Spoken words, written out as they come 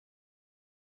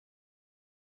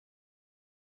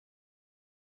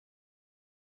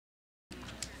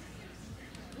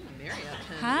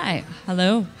Hi,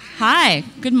 hello. Hi,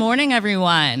 good morning,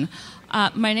 everyone.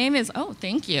 My name is,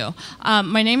 thank you.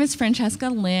 My name is Francesca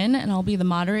Lyn, and I'll be the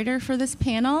moderator for this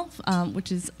panel,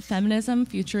 which is Feminism,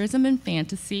 Futurism, and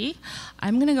Fantasy.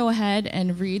 I'm going to go ahead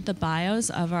and read the bios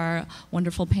of our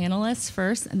wonderful panelists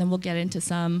first, and then we'll get into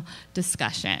some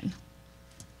discussion.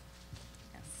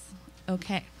 Yes.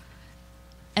 Okay.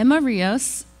 Emma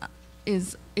Ríos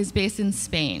is based in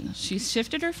Spain. She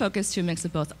shifted her focus to a mix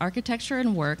of both architecture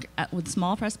and work with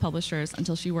small press publishers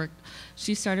until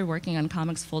she started working on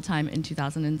comics full-time in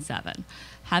 2007.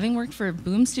 Having worked for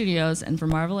Boom Studios and for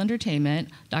Marvel Entertainment,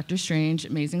 Doctor Strange,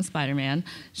 Amazing Spider-Man,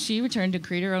 she returned to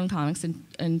create her own comics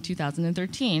in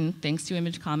 2013, thanks to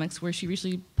Image Comics, where she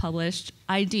recently published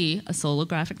ID, a solo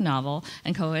graphic novel,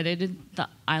 and co-edited The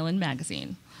Island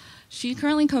magazine. She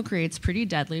currently co-creates Pretty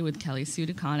Deadly with Kelly Sue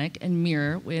DeConnick and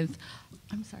Mirror with,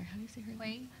 I'm sorry, how do you say her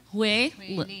name? Hui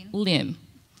Lim.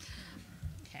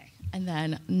 Okay, and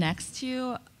then next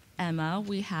to Emma,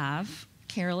 we have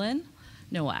Carolyn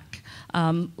Nowak.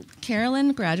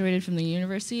 Carolyn graduated from the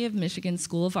University of Michigan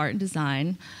School of Art and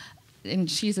Design, and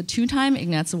she's a two-time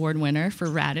Ignatz Award winner for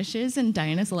Radishes and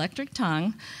Diana's Electric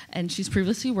Tongue, and she's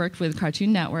previously worked with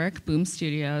Cartoon Network, Boom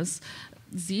Studios,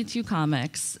 Z2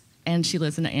 Comics, and she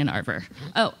lives in Ann Arbor.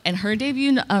 Oh, and her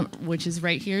debut, which is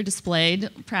right here displayed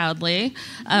proudly,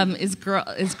 is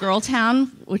Girl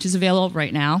Town, which is available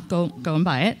right now. Go and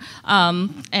buy it.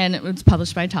 And it was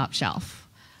published by Top Shelf.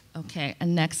 Okay,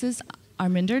 and next is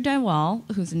Aminder Dhaliwal,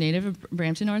 who's a native of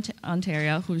Brampton,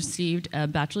 Ontario, who received a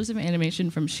Bachelor's of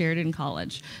Animation from Sheridan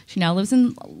College. She now lives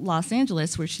in Los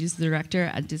Angeles, where she's the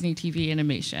director at Disney TV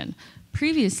Animation.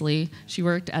 Previously, she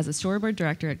worked as a storyboard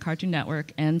director at Cartoon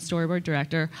Network and storyboard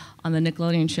director on the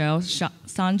Nickelodeon show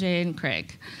Sanjay and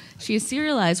Craig. She has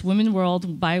serialized Women's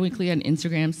World bi-weekly on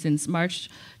Instagram since March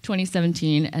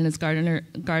 2017 and has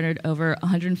garnered over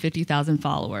 150,000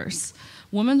 followers.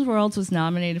 Women's World was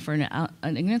nominated for an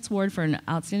Ignatz Award for an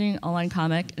outstanding online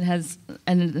comic and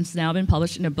it's now been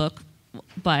published in a book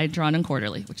by Drawn and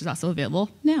Quarterly, which is also available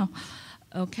now.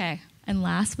 Okay. And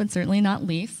last but certainly not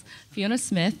least, Fiona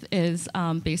Smyth is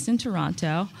based in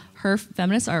Toronto. Her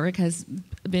feminist artwork has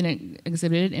been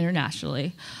exhibited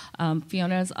internationally.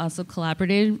 Fiona has also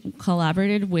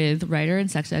collaborated with writer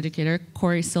and sex educator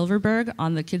Corey Silverberg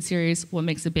on the kid series What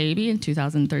Makes a Baby in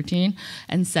 2013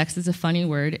 and Sex is a Funny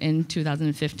Word in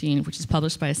 2015, which is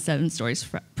published by 7 Stories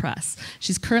Press.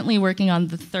 She's currently working on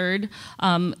the 3rd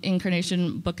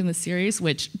incarnation book in the series,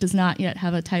 which does not yet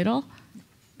have a title.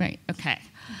 Right, okay.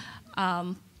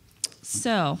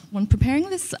 So when preparing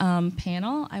this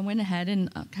panel, I went ahead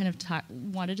and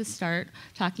wanted to start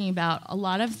talking about a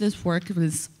lot of this work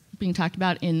was being talked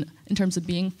about in terms of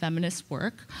being feminist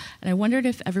work, and I wondered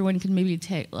if everyone could maybe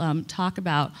talk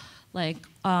about, like,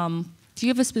 do you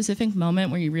have a specific moment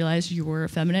where you realized you were a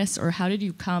feminist, or how did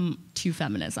you come to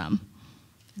feminism?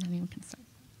 Anyone can start.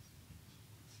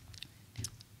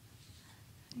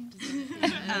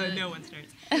 No one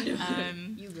starts.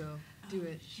 You go. Do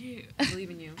it. Shoot. I believe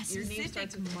in you. A Your name specific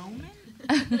starts with moment?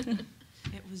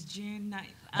 It was June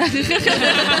 9th.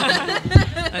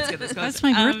 Let's get this close. That's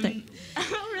my birthday.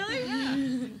 Oh, really?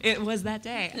 Yeah. It was that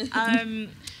day. It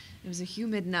was a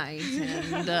humid night,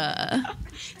 and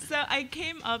So I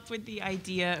came up with the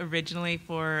idea originally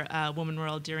for Woman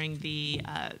World during the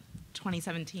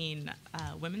 2017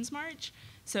 Women's March.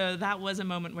 So that was a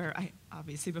moment where I,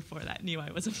 obviously before that, knew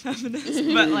I was a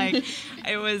feminist, but like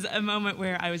it was a moment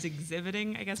where I was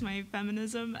exhibiting, I guess, my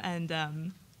feminism, and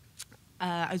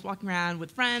I was walking around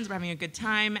with friends, we're having a good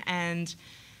time, and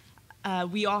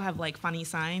we all have like funny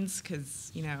signs,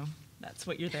 because, you know, that's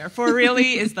what you're there for,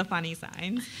 really, is the funny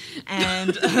signs.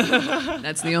 And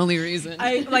that's the only reason.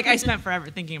 I spent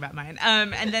forever thinking about mine.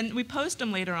 And then we post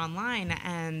them later online,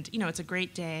 and, you know, it's a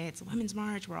great day. It's a Women's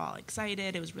March. We're all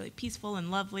excited. It was really peaceful and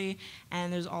lovely.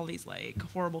 And there's all these, like,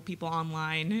 horrible people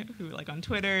online who, like, on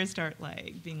Twitter start,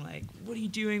 like, being like, what are you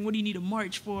doing? What do you need a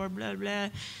march for? Blah, blah.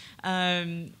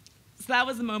 So that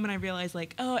was the moment I realized,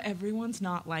 like, oh, everyone's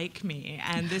not like me,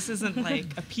 and this isn't,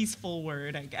 like, a peaceful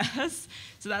word, I guess.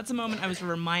 So that's a moment I was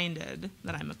reminded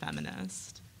that I'm a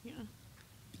feminist. Yeah.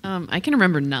 I can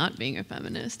remember not being a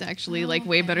feminist, actually, like,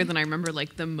 way better than I remember,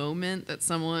 like, the moment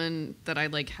that I,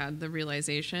 like, had the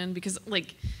realization, because,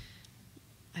 like,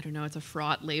 I don't know, it's a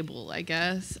fraught label, I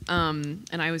guess, and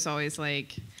I was always,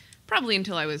 like, probably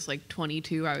until I was like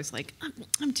 22, I was like,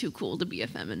 I'm too cool to be a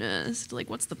feminist. Like,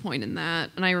 what's the point in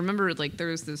that? And I remember, like, there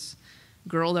was this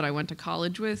girl that I went to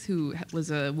college with who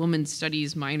was a women's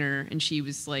studies minor, and she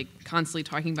was, like, constantly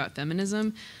talking about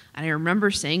feminism. And I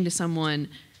remember saying to someone,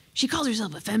 she calls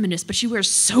herself a feminist, but she wears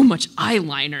so much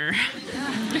eyeliner.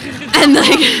 And,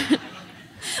 like,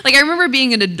 Like, I remember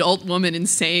being an adult woman and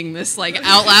saying this, like,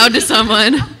 out loud to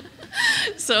someone.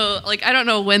 So, like, I don't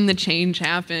know when the change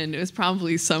happened. It was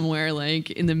probably somewhere,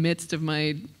 like, in the midst of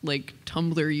my, like,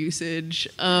 Tumblr usage.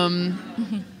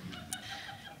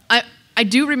 I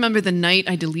do remember the night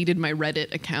I deleted my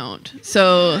Reddit account.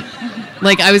 So,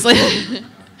 like, I was like...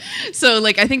 So,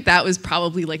 like, I think that was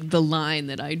probably, like, the line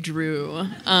that I drew.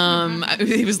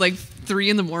 It was, like, 3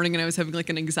 in the morning, and I was having, like,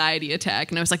 an anxiety attack.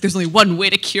 And I was like, there's only one way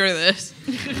to cure this.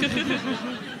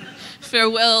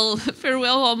 Farewell,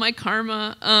 all my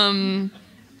karma.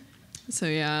 So,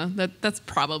 yeah, that's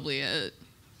probably it.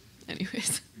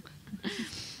 Anyways.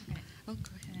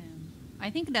 I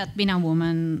think that being a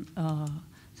woman,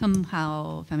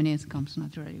 somehow feminism comes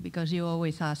naturally, because you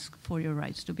always ask for your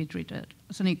rights to be treated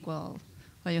as an equal.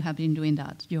 Well, you have been doing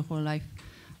that your whole life.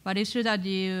 But it's true that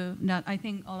I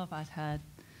think all of us had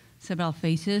several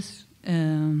phases.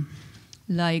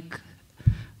 Like,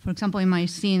 for example, in my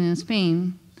scene in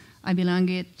Spain, I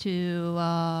belonged to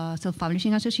a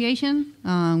self-publishing association.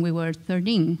 We were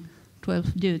 13,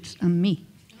 12 dudes and me.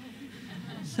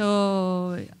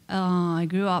 So I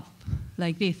grew up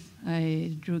like this.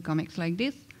 I drew comics like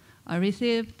this. I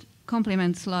received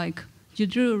compliments like, you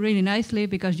drew really nicely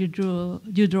because you draw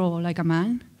like a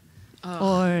man,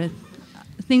 or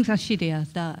things as shitty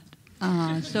as that.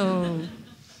 So,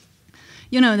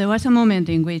 there was a moment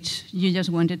in which you just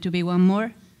wanted to be one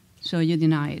more, so you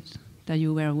denied that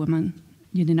you were a woman.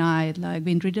 You denied like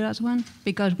being treated as one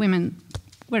because women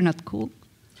were not cool,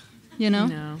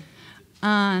 No.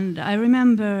 And I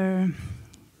remember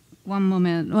one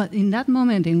moment, in that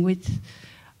moment in which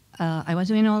I was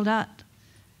doing all that,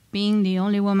 being the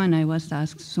only woman, I was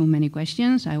asked so many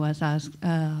questions. I was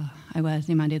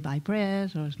demanded by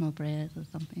press or small press or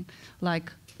something,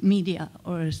 like media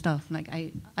or stuff. Like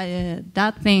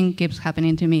that thing keeps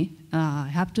happening to me. I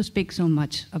have to speak so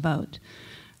much about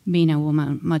being a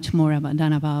woman, much more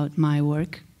than about my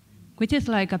work, which is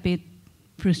like a bit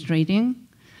frustrating.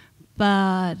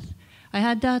 But I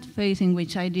had that phase in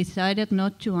which I decided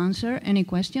not to answer any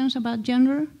questions about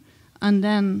gender, and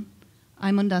then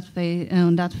I'm on that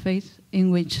phase in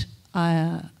which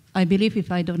I believe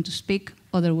if I don't speak,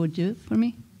 others would do for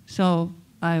me. So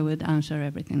I would answer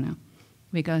everything now,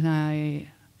 because I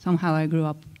grew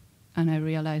up and I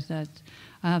realized that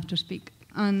I have to speak.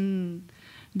 And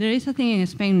there is a thing in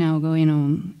Spain now going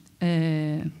on.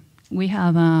 We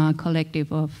have a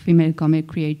collective of female comic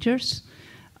creators,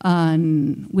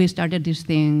 and we started this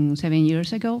thing 7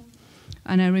 years ago.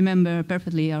 And I remember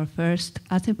perfectly our first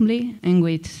assembly in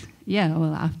which,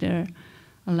 after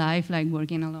a life like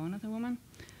working alone as a woman,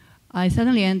 I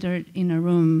suddenly entered in a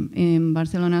room in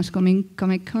Barcelona's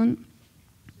Comic Con,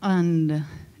 and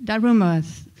that room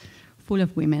was full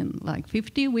of women, like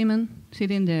 50 women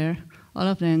sitting there, all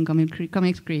of them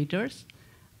comics creators.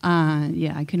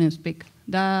 I couldn't speak.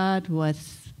 That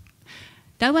was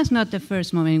not the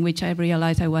first moment in which I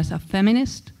realized I was a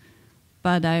feminist,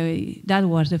 but that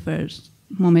was the first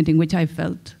moment in which I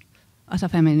felt as a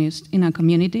feminist in a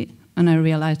community, and I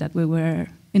realized that we were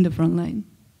in the front line.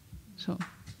 So.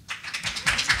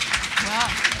 Wow.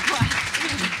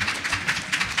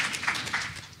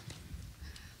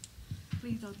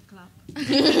 Please don't clap.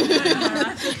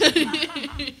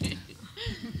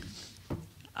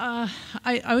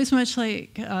 I was much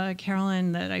like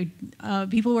Carolyn, that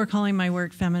people were calling my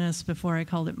work feminist before I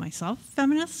called it myself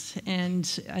feminist. And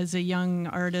as a young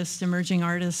artist, emerging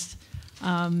artist,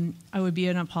 I would be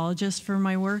an apologist for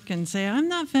my work and say, I'm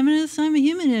not feminist, I'm a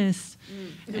humanist.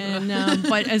 And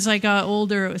but as I got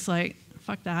older, it was like,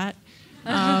 fuck that.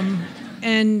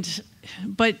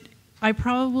 But I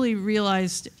probably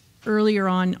realized earlier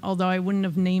on, although I wouldn't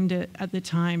have named it at the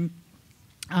time,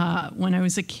 when I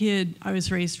was a kid, I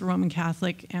was raised Roman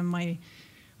Catholic, and my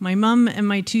mom and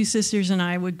my 2 sisters and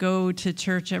I would go to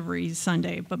church every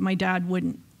Sunday, but my dad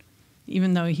wouldn't,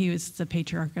 even though he was the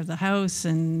patriarch of the house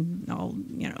and all,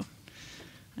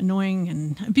 annoying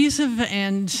and abusive.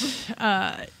 And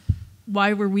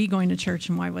why were we going to church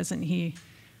and why wasn't he?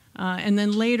 And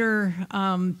then later,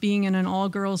 being in an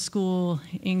all-girls school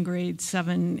in grades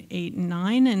 7, 8, and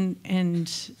 9,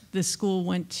 and the school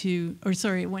went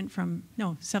from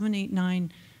 7, 8,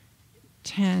 9,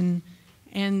 10,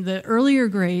 and the earlier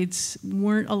grades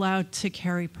weren't allowed to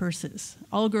carry purses.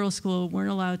 All-girls school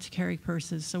weren't allowed to carry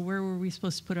purses, so where were we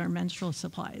supposed to put our menstrual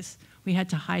supplies? We had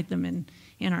to hide them in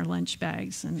our lunch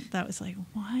bags, and that was like,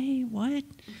 why, what?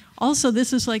 Also,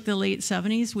 this is like the late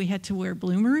 70s. We had to wear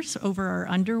bloomers over our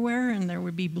underwear, and there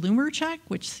would be bloomer check,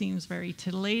 which seems very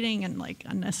titillating and like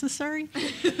unnecessary.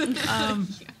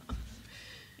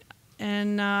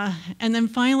 And then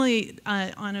finally,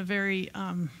 on a very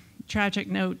tragic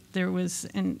note, there was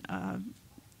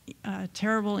a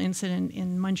terrible incident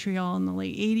in Montreal in the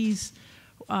late 80s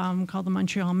called the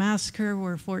Montreal Massacre,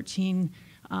 where 14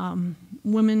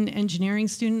 women engineering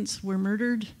students were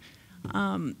murdered.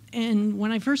 And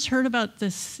when I first heard about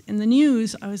this in the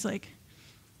news, I was like,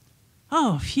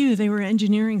 oh, phew, they were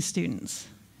engineering students.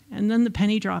 And then the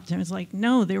penny dropped, and I was like,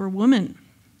 no, they were women.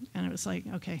 And it was like,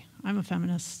 okay, I'm a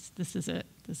feminist. This is it.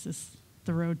 This is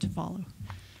the road to follow.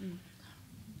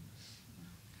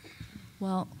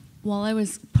 Well, while I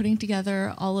was putting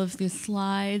together all of these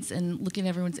slides and looking at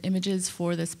everyone's images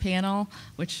for this panel,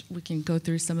 which we can go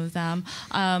through some of them,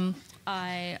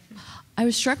 I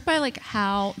was struck by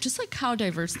how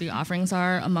diverse the offerings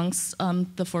are amongst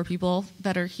the 4 people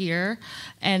that are here,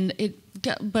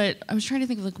 but I was trying to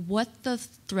think of what the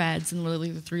threads and really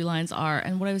the 3 lines are,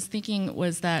 and what I was thinking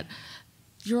was that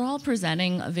you're all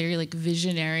presenting a very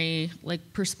visionary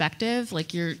perspective.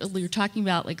 You're talking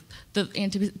about the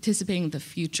anticipating the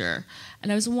future,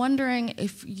 and I was wondering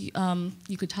if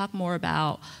you could talk more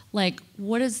about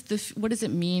what does it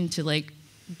mean to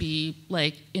be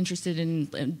interested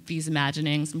in these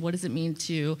imaginings, and what does it mean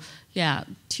to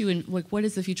what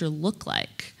does the future look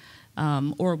like,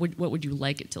 or what would you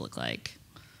like it to look like?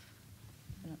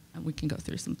 We can go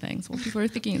through some things while people are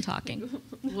thinking and talking.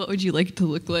 What would you like it to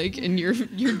look like in your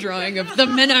drawing of the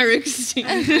men are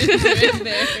extinguished right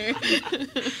there?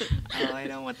 Oh, I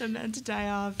don't want the men to die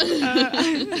off.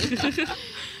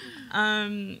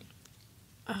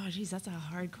 Oh, geez, that's a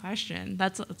hard question.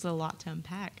 That's a lot to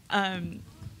unpack. Sorry.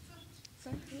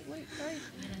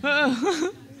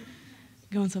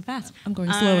 Going so fast. I'm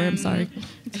going slower. I'm sorry.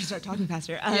 I should start talking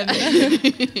faster.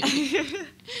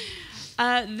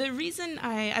 The reason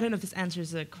I don't know if this answers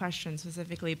the question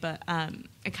specifically, but I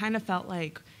kind of felt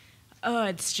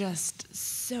it's just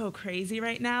so crazy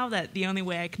right now that the only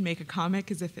way I can make a comic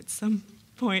is if it's some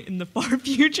point in the far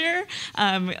future,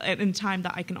 in time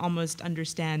that I can almost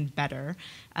understand better,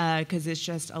 because it's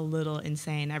just a little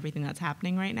insane, everything that's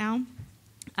happening right now.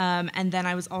 And then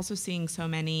I was also seeing so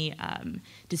many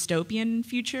dystopian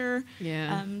future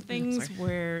things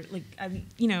where,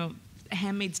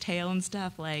 Handmaid's Tale and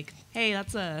stuff, hey,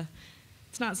 it's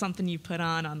not something you put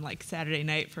on Saturday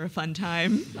night for a fun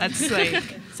time. That's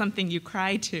something you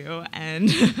cry to, and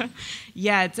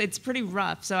it's pretty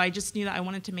rough. So I just knew that I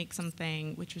wanted to make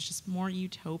something which was just more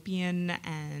utopian,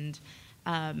 and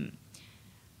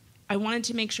I wanted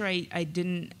to make sure I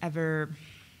didn't ever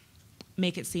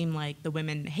make it seem like the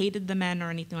women hated the men or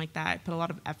anything like that. I put a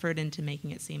lot of effort into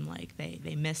making it seem like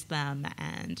they miss them,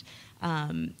 and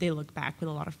they look back with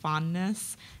a lot of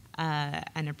fondness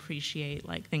and appreciate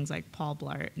things like Paul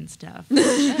Blart and stuff. Which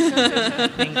I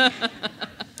think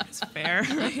is fair,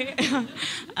 right?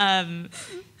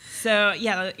 So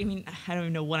yeah, I mean, I don't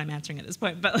even know what I'm answering at this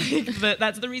point, but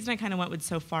that's the reason I kind of went with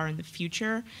so far in the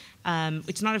future.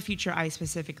 It's not a future I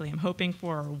specifically am hoping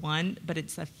for or want, but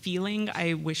it's a feeling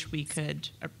I wish we could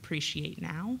appreciate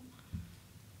now.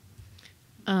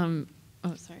 Oh,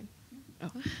 sorry.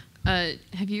 Oh,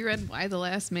 have you read Why the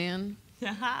Last Man?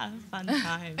 Fun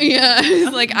time. Yeah,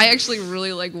 I actually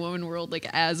really like Woman World,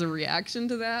 as a reaction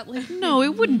to that. No,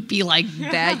 it wouldn't be like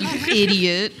that, you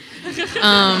idiot.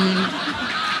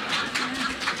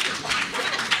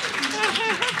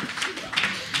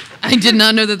 I did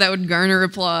not know that would garner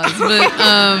applause, but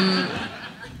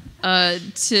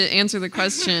to answer the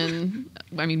question,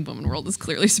 I mean, Woman World is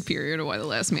clearly superior to Why the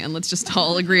Last Man. Let's just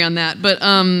all agree on that. But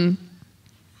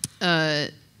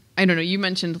I don't know, you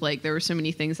mentioned there were so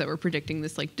many things that were predicting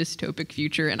this dystopic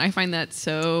future, and I find that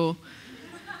so...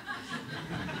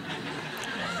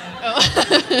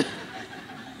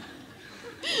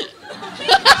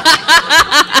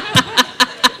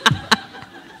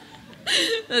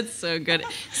 That's so good.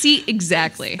 See,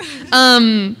 exactly.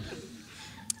 I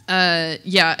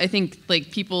think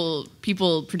people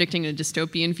predicting a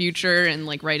dystopian future and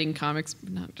writing comics,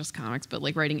 not just comics, but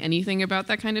writing anything about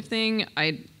that kind of thing,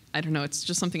 I don't know, it's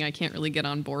just something I can't really get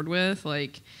on board with.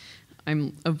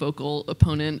 I'm a vocal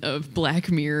opponent of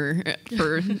Black Mirror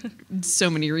for so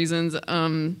many reasons.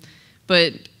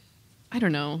 But I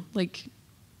don't know,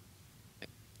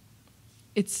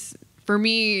 it's, for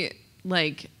me,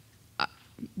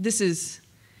 this is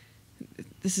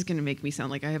going to make me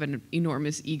sound like I have an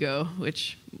enormous ego,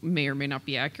 which may or may not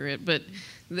be accurate, but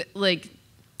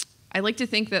I like to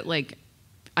think that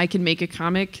I can make a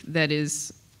comic that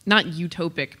is not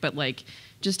utopic, but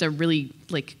just a really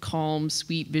calm,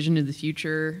 sweet vision of the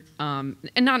future, and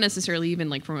not necessarily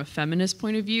even from a feminist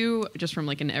point of view, just from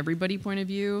an everybody point of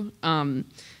view.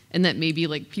 and that maybe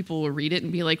like people will read it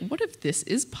and be like, what if this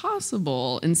is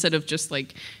possible, instead of just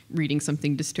like reading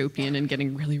something dystopian and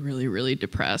getting really, really, really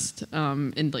depressed,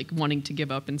 and like wanting to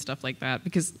give up and stuff like that,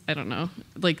 because I don't know,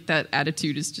 like that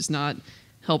attitude is just not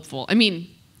helpful. I mean,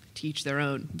 to each their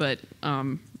own, but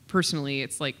personally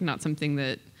it's like not something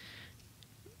that,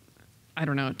 I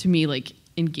don't know, to me like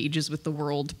engages with the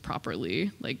world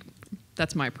properly. Like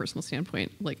that's my personal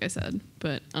standpoint, like I said.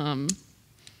 But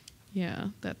yeah,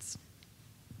 that's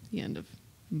the end of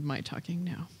my talking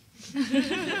now.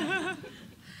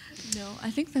 No, I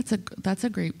think that's a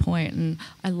great point, and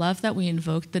I love that we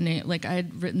invoked the name. Like I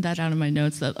had written that down in my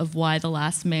notes of why the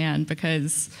last man,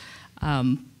 because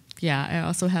yeah, I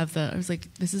also have I was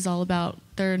like, this is all about,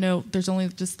 there's only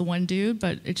just the one dude,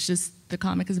 but it's just, the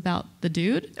comic is about the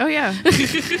dude. Oh yeah.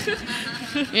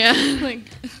 Yeah. Like,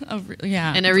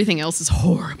 yeah. And everything else is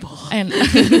horrible. And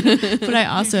but I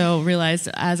also realized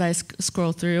as I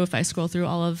scroll through, if I scroll through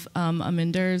all of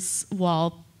Aminder's,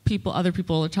 while other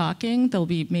people are talking, there'll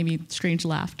be maybe strange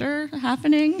laughter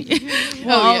happening.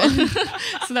 Well,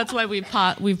 so that's why we've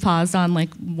paused on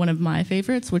like one of my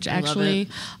favorites, which actually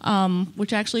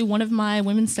one of my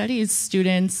women's studies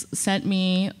students sent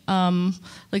me,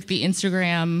 like the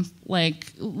Instagram,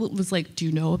 like was like, do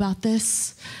you know about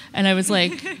this? And I was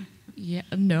like, yeah,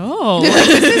 no.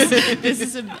 This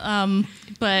is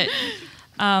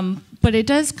but it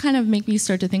does kind of make me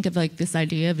start to think of like this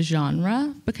idea of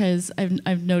genre, because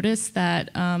I've noticed that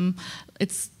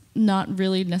it's not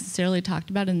really necessarily talked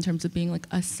about in terms of being like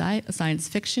a science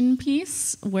fiction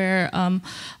piece, where and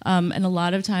a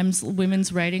lot of times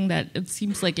women's writing that it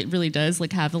seems like it really does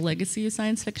like have a legacy of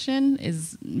science fiction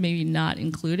is maybe not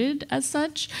included as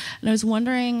such. And I was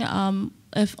wondering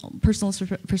if personal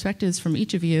perspectives from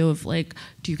each of you of like,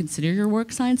 do you consider your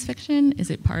work science fiction? Is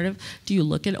it part of, do you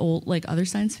look at old like other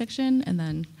science fiction? And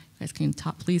then you guys can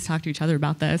please talk to each other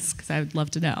about this, because I would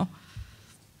love to know.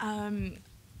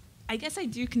 I guess I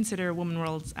do consider Woman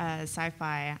Worlds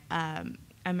sci-fi. I'm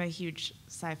a huge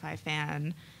sci-fi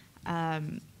fan.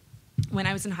 When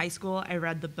I was in high school, I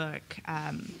read the book.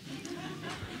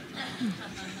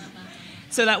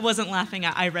 So that wasn't laughing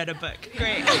at I read a book.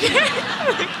 Great.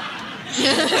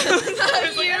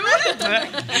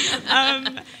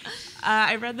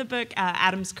 I read the book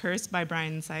Adam's Curse by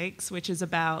Brian Sykes, which is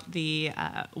about the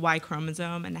Y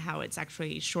chromosome and how it's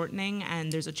actually shortening,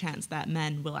 and there's a chance that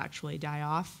men will actually die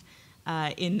off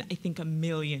in, I think, 1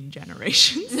 million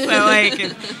generations. So,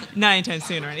 like, not anytime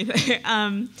soon or anything.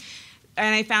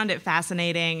 And I found it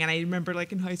fascinating, and I remember,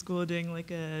 like, in high school doing,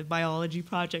 like, a biology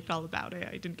project all about it.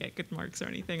 I didn't get good marks or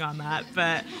anything on that,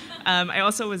 but I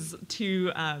also was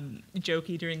too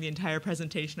jokey during the entire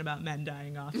presentation about men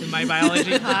dying off in my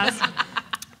biology class,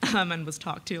 and was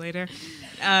talked to later.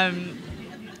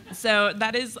 So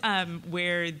that is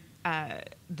where I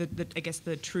guess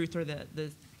the truth or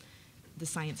the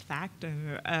science fact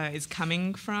is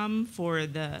coming from for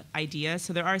the idea.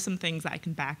 So there are some things that I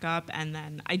can back up, and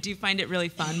then I do find it really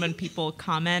fun when people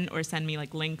comment or send me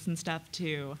like links and stuff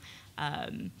to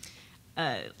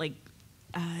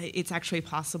it's actually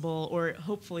possible, or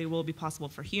hopefully will be possible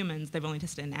for humans. They've only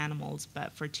tested in animals,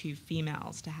 but for 2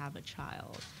 females to have a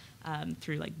child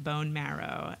through like bone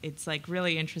marrow. It's like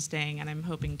really interesting, and I'm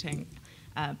hoping to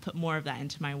put more of that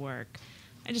into my work.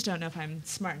 I just don't know if I'm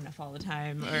smart enough all the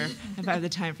time, or if I have the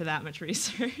time for that much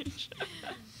research.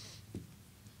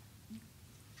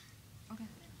 Okay.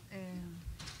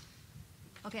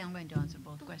 Okay, I'm going to answer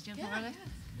both questions.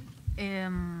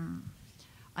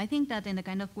 I think that in the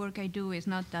kind of work I do, it's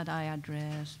not that I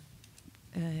address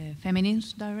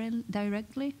feminists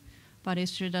directly, but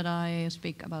it's true that I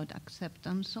speak about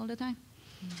acceptance all the time.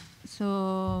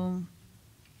 So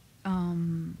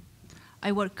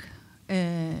I work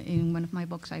in one of my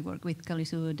books. I work with Kelly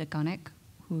Sue DeConnick,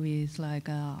 who is like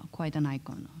quite an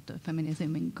icon of the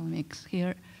feminism in comics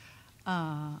here.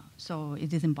 So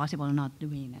it is impossible not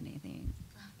doing anything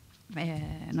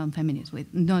non-feminist with,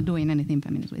 not doing anything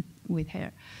feminist with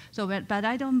her. So, but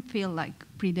I don't feel like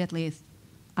Pre-Deadly is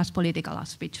as political as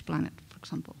Speech Planet, for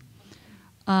example.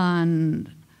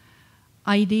 And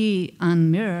ID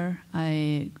and Mirror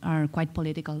are quite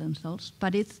political themselves,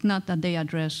 but it's not that they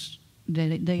address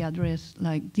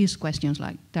like these questions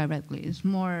like directly. It's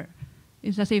more,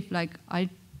 it's as if like I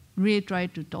really try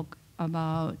to talk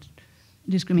about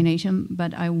discrimination,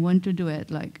 but I want to do it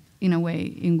like in a way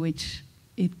in which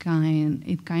it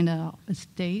kind of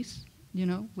stays, you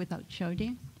know, without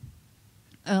shouting.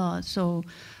 So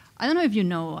I don't know if you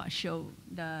know a show,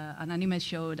 an anime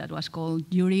show that was called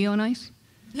Yuri on Ice.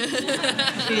 A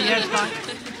few years back.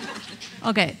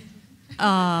 Okay.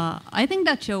 I think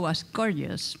that show was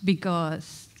gorgeous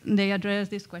because they address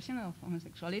this question of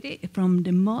homosexuality from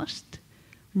the most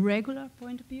regular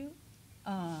point of view.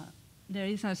 There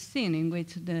is a scene in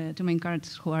which the two main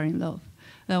characters who are in love,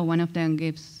 one of them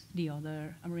gives the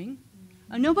other a ring,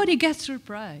 and nobody gets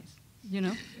surprised. You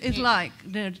know, it's like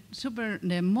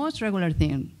the most regular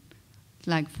thing,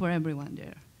 like for everyone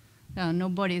there.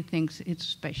 Nobody thinks it's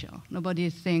special. Nobody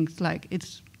thinks like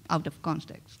it's out of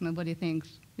context. Nobody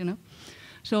thinks, you know.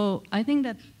 So I think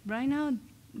that right now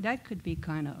that could be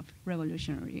kind of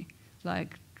revolutionary,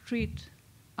 like treat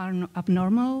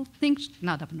abnormal things,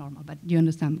 not abnormal, but you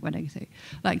understand what I say,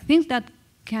 like things that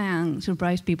can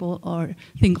surprise people or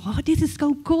think, oh, this is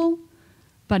so cool.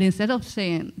 But instead of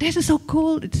saying, this is so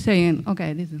cool, it's saying,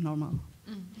 okay, this is normal.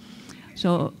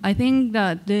 So I think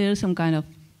that there's some kind of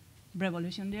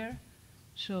revolution there.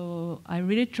 So I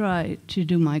really try to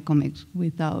do my comics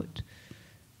without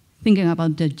thinking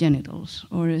about the genitals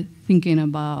or thinking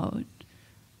about,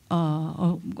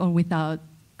 or without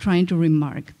trying to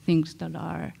remark things that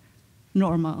are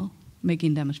normal,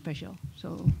 making them special.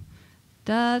 So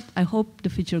that, I hope the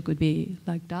future could be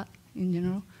like that in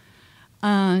general.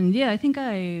 And yeah, I think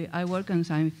I work on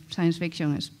science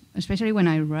fiction, especially when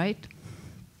I write,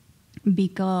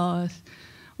 because,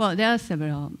 well, there are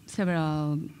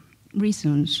several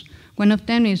reasons. One of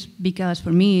them is because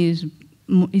for me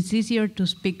it's easier to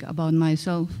speak about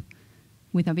myself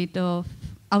with a bit of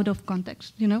out of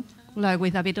context, you know, like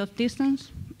with a bit of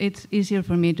distance. It's easier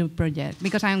for me to project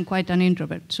because I'm quite an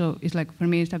introvert. So it's like for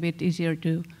me it's a bit easier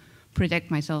to project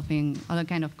myself in other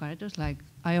kind of characters. Like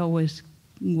I always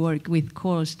work with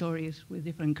core stories with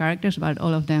different characters, but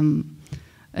all of them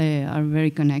are very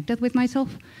connected with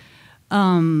myself.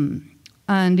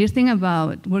 And this thing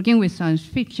about working with science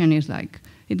fiction is like,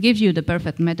 it gives you the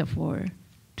perfect metaphor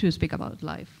to speak about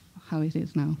life, how it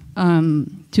is now,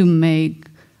 to make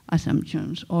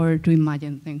assumptions or to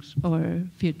imagine things or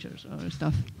futures or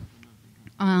stuff.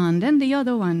 And then the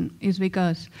other one is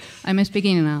because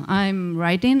I'm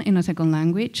writing in a second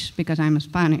language because I'm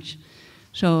Spanish.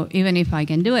 So even if I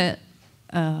can do it,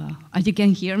 as you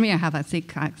can hear me, I have a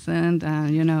thick accent,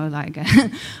 and you know, like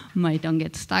my tongue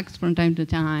gets stuck from time to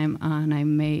time, and I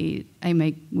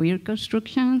make weird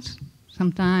constructions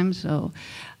sometimes. So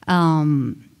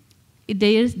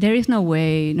there is no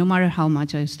way, no matter how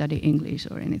much I study English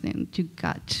or anything, to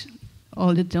catch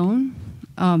all the tone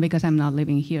because I'm not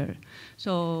living here.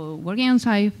 So working on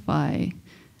sci-fi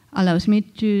allows me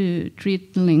to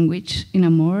treat language in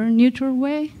a more neutral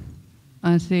way,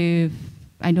 as if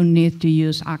I don't need to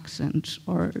use accents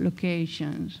or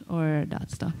locations or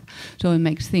that stuff. So it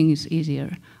makes things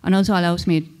easier. And also allows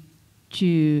me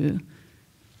to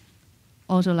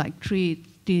also like treat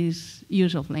this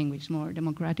use of language more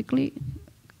democratically,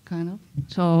 kind of.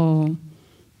 So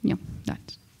yeah,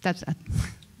 that's that.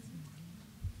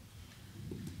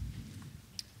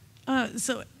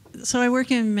 So I work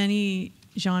in many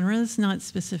genres, not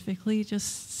specifically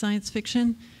just science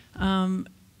fiction.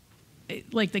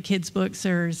 Like the kids' books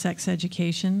or sex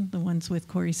education, the ones with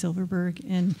Corey Silverberg.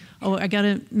 And I got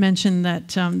to mention that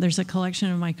there's a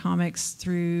collection of my comics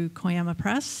through Koyama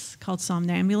Press called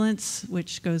Somnambulance,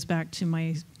 which goes back to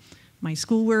my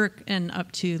schoolwork and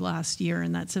up to last year,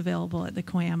 and that's available at the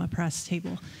Koyama Press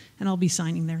table. And I'll be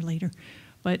signing there later.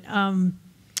 But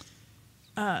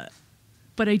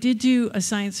I did do a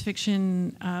science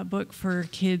fiction book for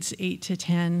kids 8 to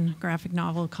 10, graphic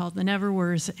novel called The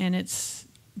Neverwers, and it's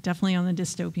definitely on the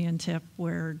dystopian tip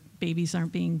where babies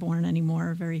aren't being born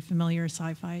anymore, a very familiar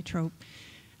sci-fi trope.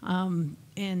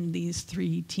 And these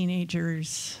three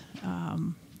teenagers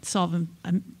solve a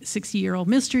 60-year-old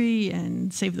mystery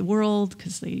and save the world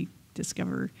because they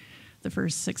discover the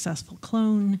first successful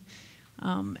clone.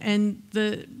 And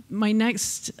my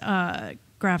next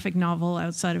graphic novel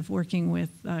outside of working with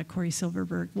Corey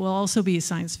Silverberg will also be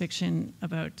science fiction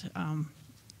about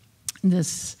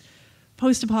this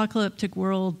post-apocalyptic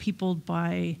world peopled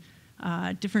by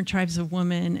different tribes of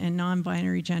women and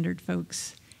non-binary gendered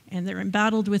folks, and they're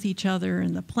embattled with each other,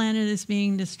 and the planet is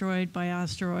being destroyed by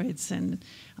asteroids, and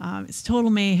it's total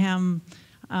mayhem,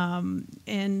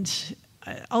 and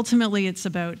ultimately it's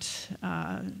about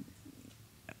kind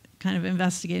of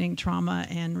investigating trauma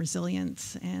and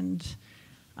resilience. And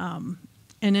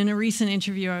in a recent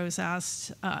interview I was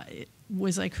asked,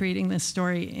 was I creating this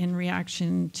story in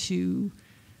reaction to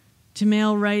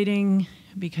male writing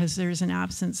because there's an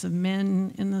absence of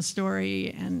men in the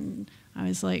story? And I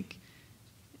was like,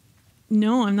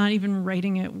 no, I'm not even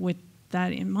writing it with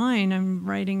that in mind. I'm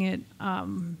writing it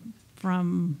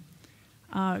from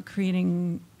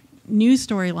creating new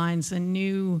storylines and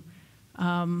new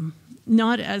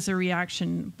not as a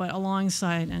reaction, but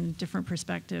alongside and a different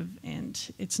perspective. And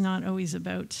it's not always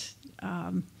about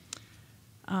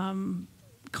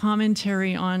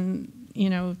commentary on, you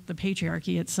know, the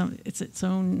patriarchy. It's its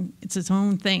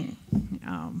own thing.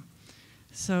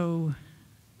 So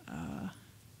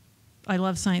I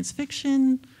love science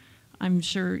fiction. I'm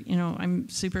sure, you know, I'm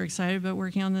super excited about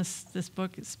working on this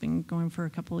book. It's been going for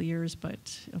a couple of years,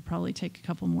 but it'll probably take a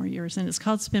couple more years. And it's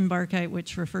called Spinbarkite,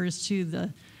 which refers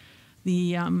to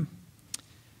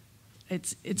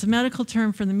it's a medical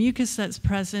term for the mucus that's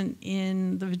present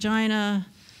in the vagina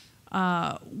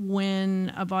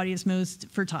when a body is most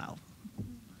fertile.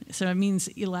 So it means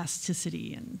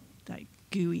elasticity and like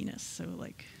gooiness. So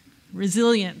like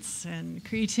resilience and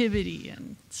creativity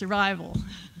and survival.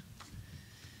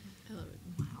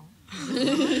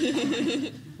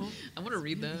 I want to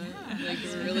read that. Yeah. Like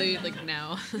really, like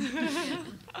now.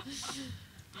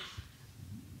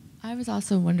 I was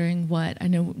also wondering what, I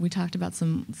know we talked about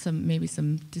some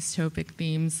dystopic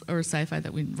themes or sci-fi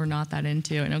that we're not that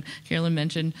into. I know Carolyn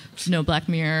mentioned Black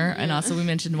Mirror, and also we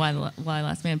mentioned Why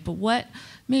Last Man. But what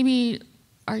maybe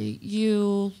are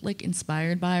you like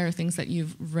inspired by, or things that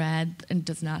you've read, and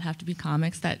does not have to be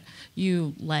comics, that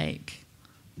you like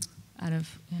out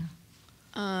of, yeah.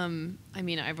 I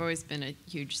mean, I've always been a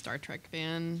huge Star Trek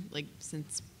fan, like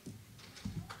since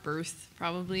birth,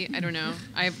 probably. I don't know.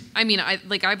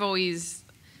 I've always,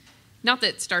 not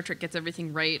that Star Trek gets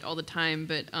everything right all the time,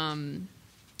 but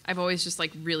I've always just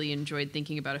like really enjoyed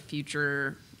thinking about a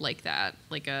future like that,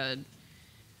 like a,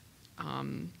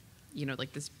 you know,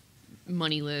 like this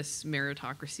moneyless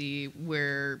meritocracy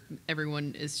where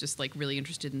everyone is just like really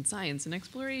interested in science and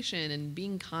exploration and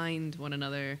being kind to one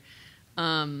another.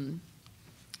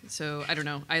 So I don't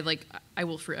know. I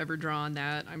will forever draw on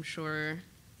that, I'm sure.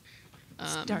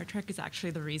 Star Trek is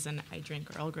actually the reason I drink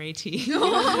Earl Grey tea.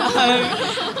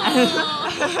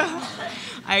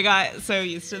 I got so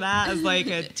used to that as like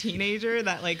a teenager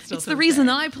that like still. It's the reason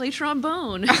that I play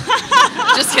trombone.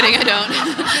 Just kidding, I don't.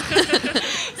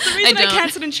 It's the reason I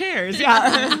can't sit in chairs.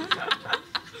 Yeah.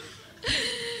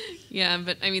 Yeah,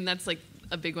 but I mean that's like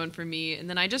a big one for me. And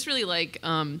then I just really like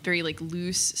very like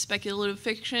loose speculative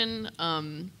fiction.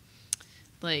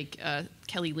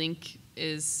 Kelly Link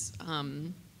is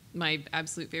my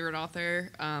absolute favorite author.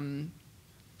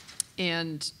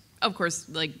 And of course,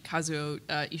 like Kazuo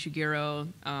Ishiguro,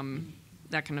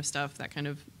 that kind of stuff, that kind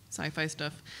of sci-fi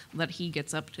stuff that he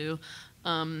gets up to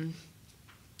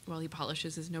while he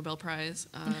polishes his Nobel Prize.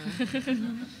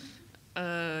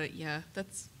 Yeah,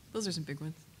 those are some big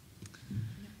ones.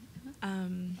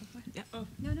 Yeah. Oh,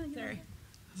 no, sorry.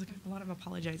 I was like, a lot of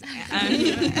apologizing.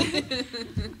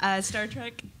 Star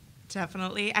Trek,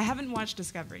 definitely. I haven't watched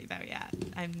Discovery though yet.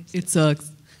 It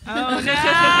sucks. Oh no!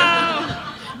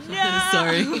 No.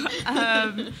 Sorry.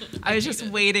 I was just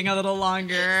waiting a little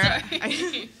longer.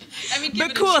 I mean, give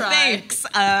but it cool, a try. thanks.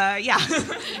 Yeah.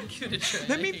 Give it a try.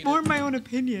 Let me form my own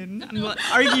opinion and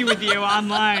argue with you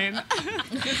online.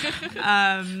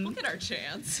 We'll get our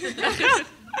chance.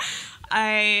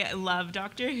 I love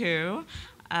Doctor Who.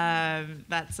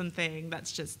 That's something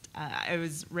that's just, I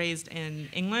was raised in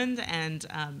England, and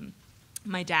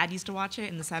my dad used to watch it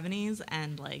in the 70s,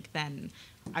 and like then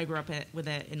I grew up with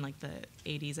it in like the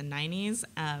 80s and 90s.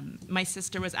 My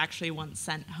sister was actually once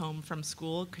sent home from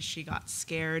school because she got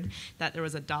scared that there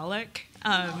was a Dalek,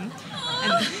 and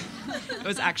it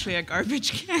was actually a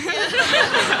garbage can.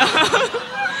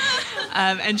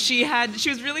 And she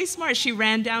was really smart. She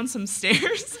ran down some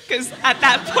stairs because at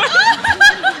that point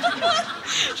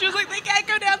she was like, they can't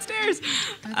go downstairs.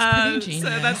 That's pretty genius. So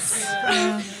that's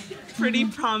pretty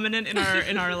prominent in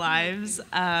our lives.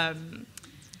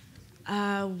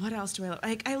 What else do I love?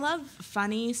 Like, I love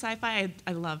funny sci-fi.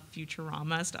 I love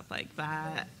Futurama, stuff like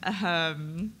that.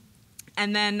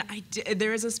 And then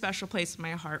there is a special place in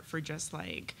my heart for just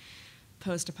like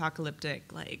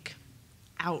post-apocalyptic, like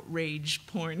outrage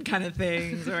porn kind of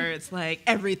things, where it's like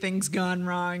everything's gone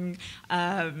wrong.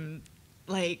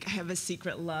 Like, I have a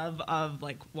secret love of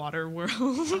like Waterworld.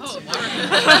 Oh,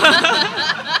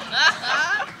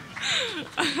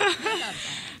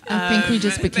 I think we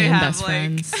just became best like,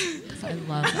 friends. I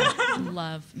love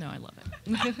it. I love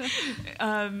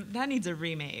it. That needs a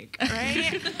remake,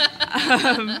 right?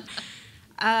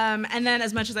 And then,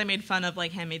 as much as I made fun of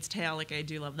like Handmaid's Tale, like I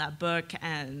do love that book,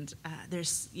 and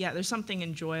there's something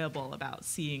enjoyable about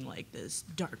seeing like this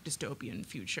dark dystopian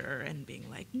future and being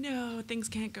like, no, things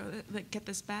can't get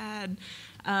this bad.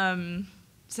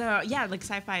 So yeah, like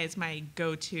sci-fi is my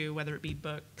go-to, whether it be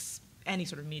books, any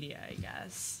sort of media, I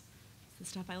guess. It's the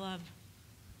stuff I love.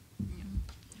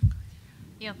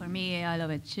 Yeah, for me, I love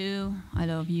it too. I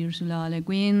love Ursula Le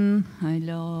Guin. I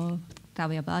love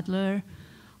Octavia Butler.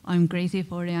 I'm crazy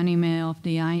for the anime of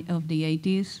the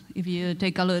 80s. If you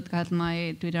take a look at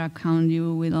my Twitter account,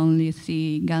 you will only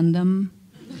see Gundam.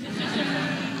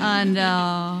 And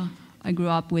I grew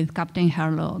up with Captain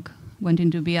Harlock, wanting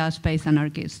to be a space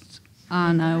anarchist.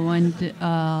 And I'm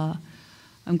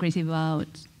crazy about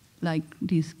like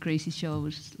these crazy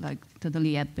shows, like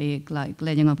totally epic, like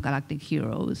Legend of Galactic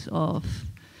Heroes, of,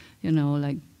 you know,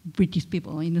 like British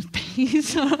people in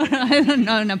space, or I don't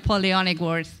know, Napoleonic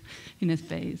Wars in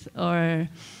space, or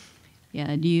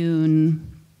yeah,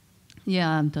 Dune.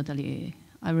 Yeah,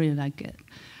 I really like it.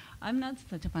 I'm not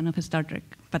such a fan of Star Trek,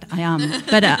 but I am.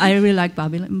 But I really like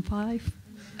Babylon 5.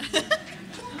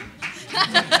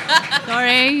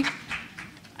 Sorry.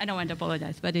 I don't want to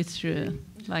apologize, but it's true.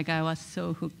 Like, I was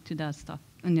so hooked to that stuff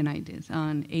in the 90s.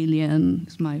 And Alien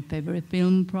is my favorite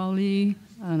film, probably.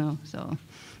 I don't know. So,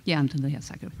 yeah, I'm totally a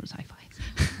sucker for sci-fi.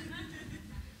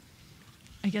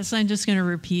 I guess I'm just going to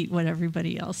repeat what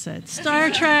everybody else said.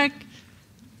 Star Trek,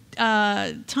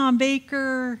 Tom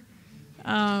Baker,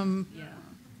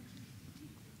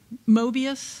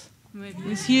 Mobius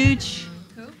was huge,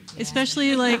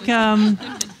 especially like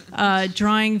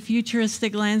drawing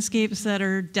futuristic landscapes that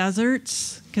are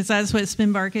deserts, because that's what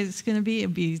Spin Bark is going to be.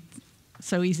 It'd be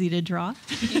so easy to draw.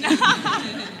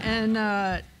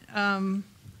 And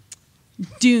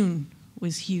Dune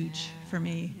was huge for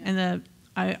me. And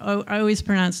I always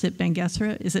pronounced it Ben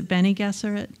Gesserit. Is it Bene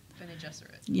Gesserit? Bene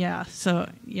Gesserit. Yeah, so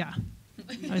yeah,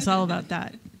 I was all about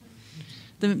that.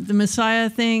 The Messiah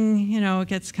thing, you know, it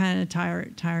gets kind of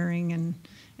tiring,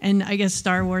 and I guess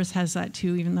Star Wars has that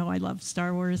too, even though I love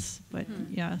Star Wars. But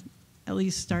yeah, at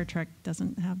least Star Trek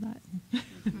doesn't have that.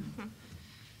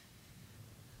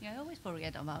 Yeah, I always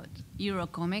forget about Euro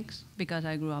comics because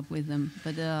I grew up with them.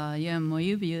 But yeah,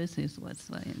 Moebius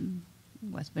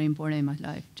was very important in my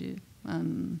life too.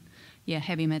 Yeah,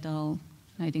 heavy metal,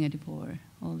 1984,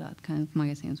 all that kind of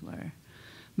magazines were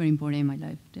very important in my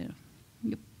life too.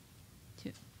 Yep.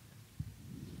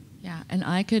 Yeah, and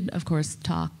I could, of course,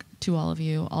 talk to all of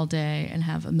you all day and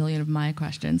have a million of my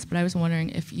questions, but I was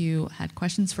wondering if you had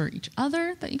questions for each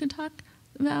other that you could talk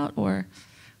about, or...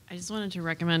 I just wanted to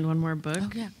recommend one more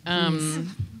book. Oh,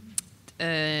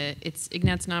 yeah, it's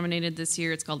Ignatz nominated this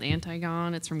year. It's called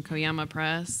Antigone. It's from Koyama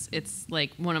Press. It's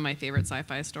like one of my favorite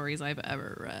sci-fi stories I've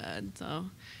ever read. So,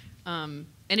 and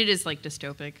it is like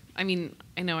dystopic. I mean,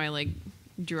 I know I like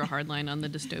drew a hard line on the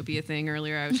dystopia thing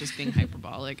earlier. I was just being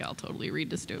hyperbolic. I'll totally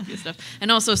read dystopia stuff. And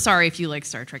also, sorry if you like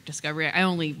Star Trek Discovery. I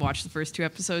only watched the first 2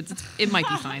 episodes. It might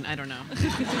be fine. I don't know.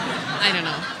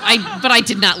 But I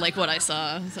did not like what I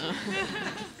saw. So.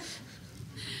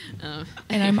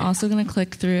 And I'm also going to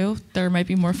click through. There might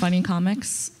be more funny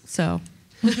comics, so.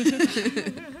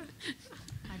 I'd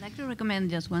like to recommend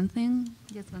just one thing.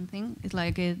 It's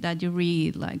like that you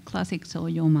read like classic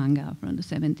shoujo manga from the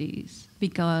 70s,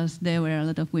 because there were a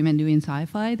lot of women doing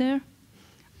sci-fi there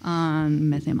and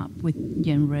mess them up with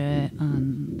genre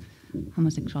and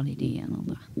homosexuality and all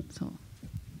that. So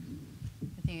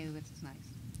I think it's nice.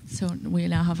 So we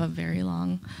now have a very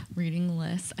long reading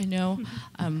list. I know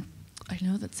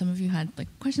that some of you had like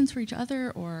questions for each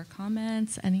other or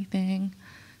comments, anything.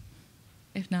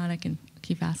 If not, I can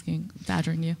keep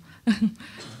badgering you.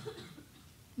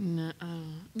 No.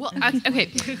 Well,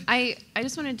 okay. I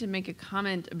just wanted to make a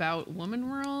comment about Woman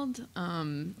World.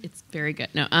 It's very good.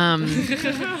 No.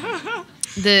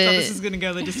 This is going to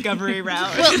go the Discovery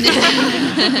route. Well,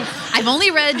 I've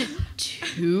only read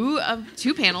two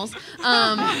panels.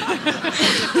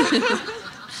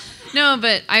 No,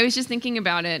 but I was just thinking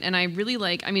about it, and I really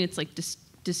like. I mean, it's like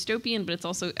dystopian, but it's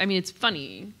also. I mean, it's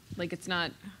funny. Like it's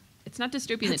not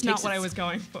dystopian. That's not what I was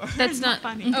going for. That's not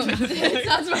funny. Oh,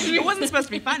 it wasn't supposed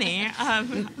to be funny.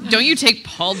 Don't you take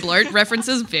Paul Blart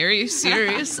references very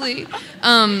seriously?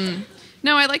 No,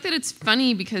 I like that it's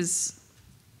funny because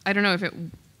I don't know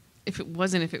if it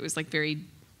was like very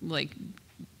like.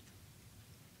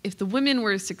 If the women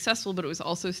were successful, but it was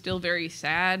also still very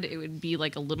sad, it would be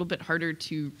like a little bit harder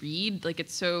to read. Like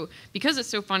because it's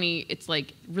so funny, it's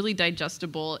like really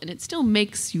digestible, and it still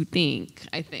makes you think.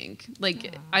 I think,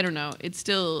 like I don't know, it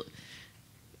still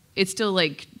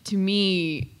like to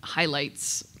me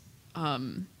highlights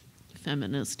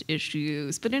feminist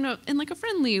issues, but in like a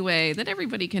friendly way that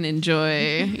everybody can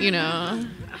enjoy. You know,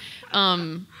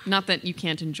 not that you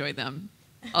can't enjoy them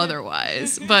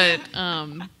otherwise, but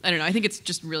I don't know. I think it's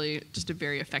just a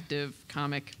very effective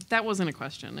comic. That wasn't a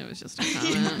question. It was just a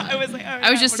comment. Yeah, I was like,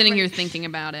 I was just sitting here thinking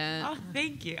about it. Oh,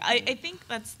 thank you. I think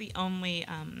that's the only.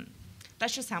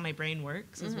 That's just how my brain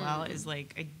works as well. Is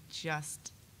like I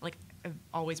just like I've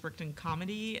always worked in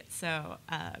comedy, so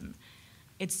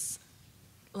it's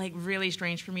like really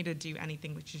strange for me to do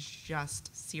anything which is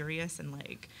just serious and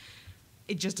like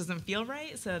it just doesn't feel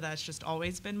right. So that's just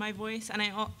always been my voice, and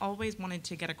I always wanted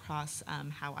to get across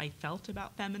how I felt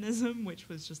about feminism, which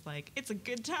was just like it's a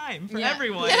good time for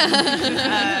everyone.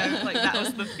 Like that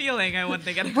was the feeling I wanted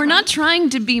to get across. We're not trying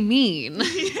to be mean.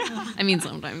 I mean,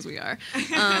 sometimes we are.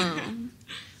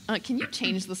 Can you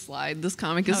change the slide? This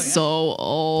comic is so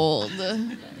old.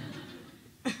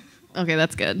 Okay,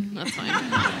 that's good. That's fine.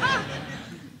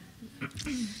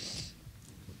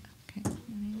 Okay.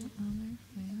 Any other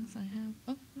things I have?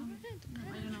 Oh, go ahead. I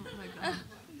don't know. Like,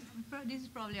 this is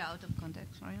probably out of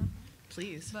context, right?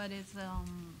 Please. But it's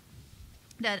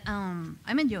that I'm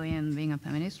enjoying being a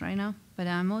feminist right now, but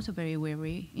I'm also very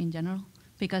weary in general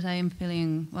because I am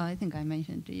feeling. Well, I think I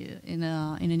mentioned to you in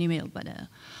an email, but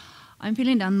I'm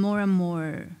feeling that more and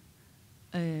more.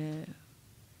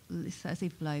 It's as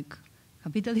if like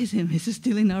capitalism is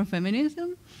stealing our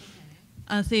feminism,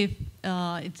 as if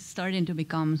it's starting to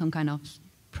become some kind of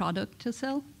product to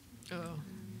sell.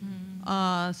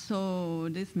 So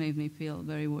this made me feel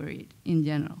very worried in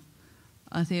general,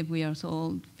 as if we are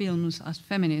sold films as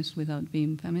feminists without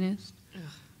being feminist.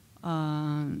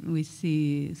 We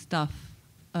see stuff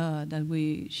that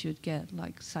we should get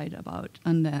like excited about,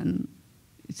 and then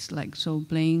it's like so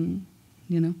plain,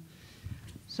 you know.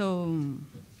 So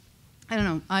I don't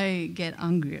know. I get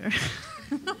angrier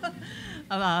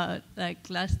about like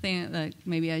last thing. Like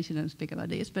maybe I shouldn't speak about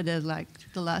this, but there's like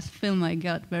the last film I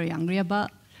got very angry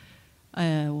about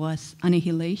was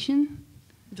Annihilation.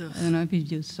 I don't know if you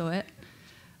just saw it.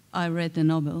 I read the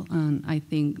novel, and I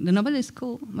think the novel is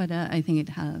cool, but I think it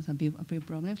has a few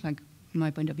problems, like from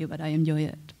my point of view. But I enjoy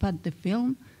it. But the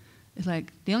film is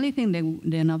like the only thing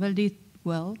the novel did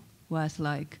well was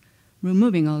like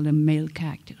removing all the male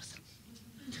characters.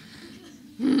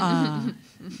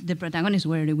 The protagonists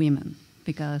were the women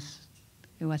because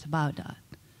it was about that.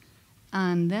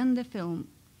 And then the film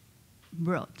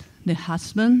brought the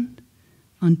husband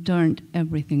and turned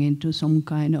everything into some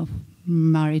kind of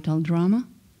marital drama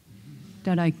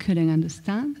that I couldn't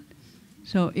understand.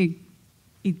 So it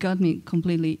got me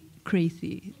completely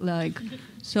crazy. Like,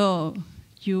 so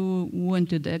you want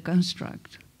to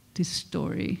deconstruct this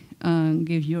story and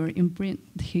give your imprint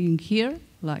here,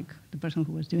 like the person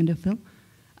who was doing the film,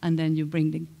 and then you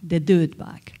bring the dude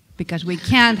back, because we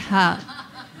can't have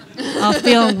a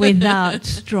film without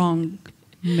strong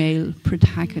male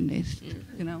protagonists,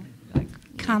 you know? Like,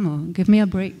 come on, give me a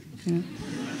break, you know?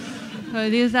 So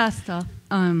it is that stuff.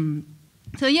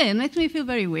 So yeah, it makes me feel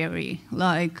very weary.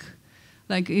 Like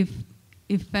if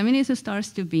feminism starts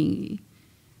to be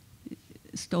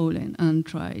stolen and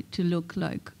try to look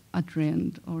like a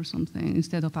trend or something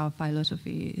instead of our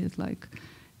philosophy, it's like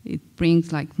it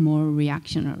brings like more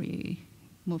reactionary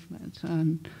movements,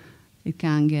 and it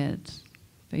can get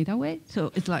fade away.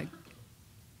 So it's like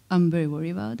I'm very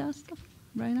worried about that stuff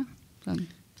right now. So I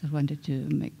just wanted to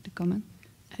make the comment.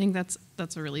 I think that's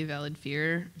a really valid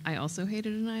fear. I also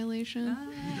hated Annihilation.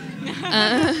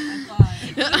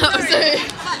 Sorry.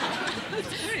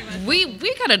 We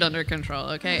got it under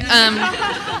control, okay?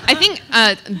 I think,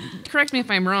 correct me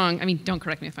if I'm wrong. I mean, don't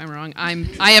correct me if I'm wrong.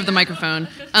 I have the microphone.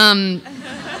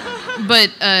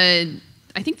 But I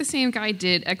think the same guy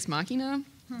did Ex Machina.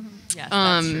 Yes,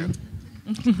 that's true.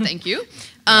 Thank you.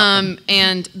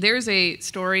 And there's a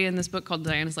story in this book called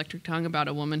Diana's Electric Tongue about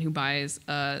a woman who buys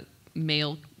a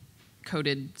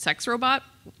male-coded sex robot.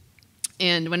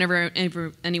 And whenever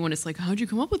anyone is like, how'd you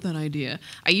come up with that idea?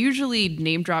 I usually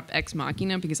name drop Ex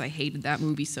Machina because I hated that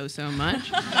movie so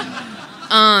much.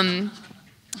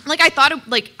 Like I thought,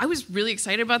 I was really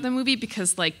excited about the movie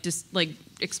because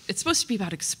it's supposed to be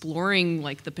about exploring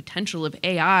like the potential of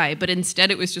AI, but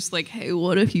instead it was just like, hey,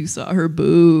 what if you saw her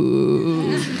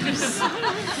boobs?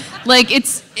 Like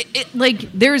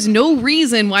there's no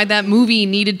reason why that movie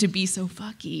needed to be so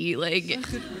fucky. Like,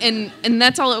 and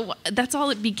that's all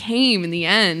it became in the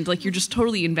end. Like you're just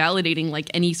totally invalidating like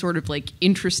any sort of like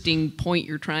interesting point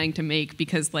you're trying to make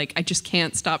because like I just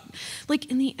can't stop.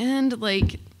 Like in the end,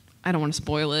 like I don't want to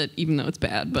spoil it, even though it's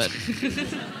bad, but.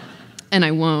 And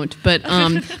I won't, but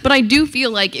I do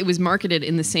feel like it was marketed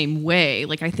in the same way.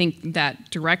 Like I think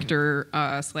that director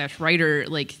 / writer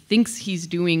like thinks he's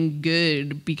doing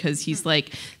good because he's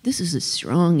like, this is a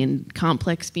strong and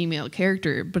complex female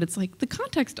character, but it's like the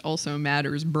context also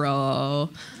matters, bro.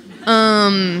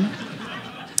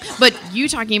 But you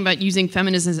talking about using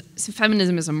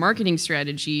feminism as a marketing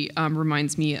strategy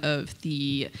reminds me of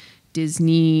the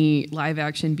Disney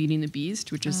live-action Beauty and the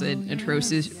Beast, which is an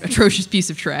atrocious piece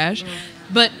of trash.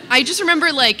 But I just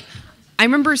remember, like, I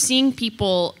remember seeing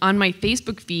people on my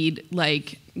Facebook feed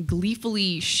like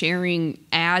gleefully sharing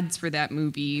ads for that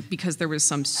movie because there was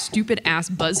some stupid ass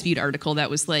BuzzFeed article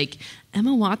that was like,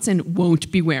 Emma Watson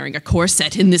won't be wearing a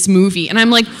corset in this movie. And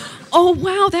I'm like, oh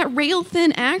wow, that rail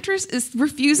thin actress is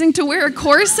refusing to wear a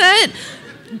corset?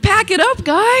 Pack it up,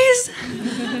 guys.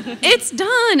 It's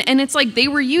done. And it's like they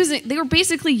were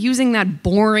basically using that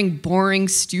boring,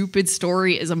 stupid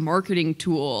story as a marketing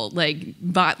tool, like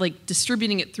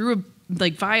distributing it through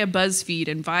via BuzzFeed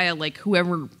and via like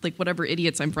whoever, like whatever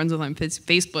idiots I'm friends with on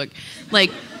Facebook,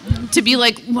 like to be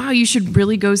like, wow, you should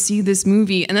really go see this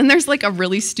movie. And then there's like a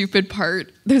really stupid part.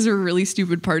 There's a really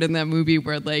stupid part in that movie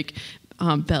where like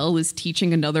Belle is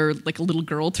teaching another like a little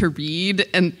girl to read,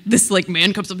 and this like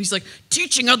man comes up, he's like,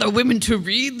 teaching other women to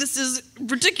read? This is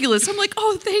ridiculous. I'm like,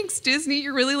 oh, thanks, Disney.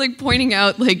 You're really like pointing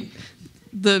out like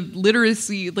the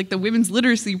literacy, like the women's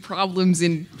literacy problems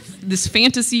in this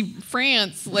fantasy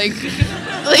France. Like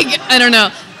I don't know.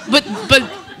 But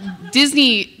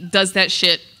Disney does that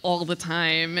shit all the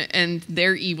time, and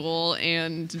they're evil,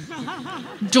 and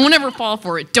don't ever fall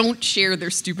for it. Don't share their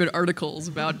stupid articles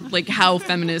about like how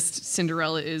feminist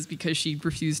Cinderella is because she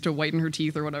refused to whiten her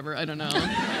teeth or whatever. I don't know.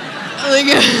 Like,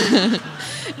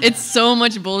 it's so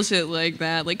much bullshit like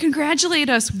that. Like, congratulate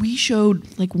us. We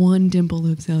showed like one dimple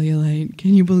of cellulite.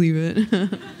 Can you believe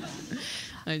it?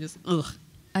 I just, ugh.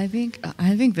 I think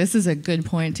this is a good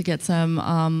point to get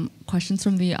some questions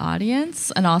from the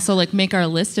audience, and also like make our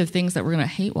list of things that we're gonna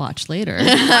hate watch later.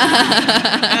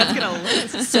 That's gonna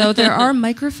list. So there are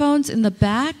microphones in the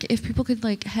back. If people could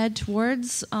like head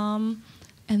towards, and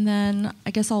then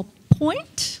I guess I'll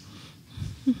point.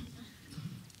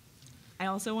 I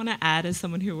also want to add, as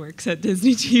someone who works at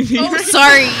Disney TV. Oh,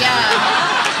 sorry.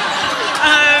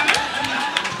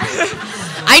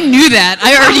 I knew that.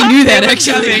 I already knew that,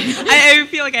 actually. I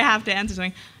feel like I have to answer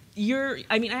something.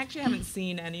 I actually haven't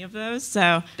seen any of those,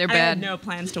 so they're bad. I had no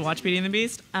plans to watch Beauty and the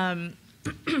Beast.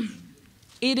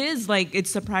 It is like,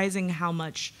 it's surprising how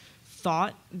much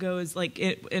thought goes like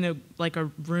in a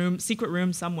secret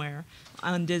room somewhere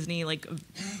on Disney, like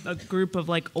a group of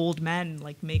like old men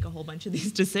like make a whole bunch of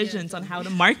these decisions on how to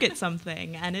market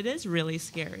something, and it is really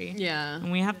scary. Yeah.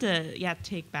 And we have to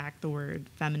take back the word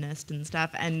feminist and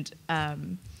stuff, and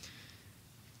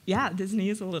Disney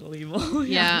is a little evil.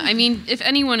 Yeah, I mean, if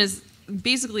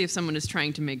someone is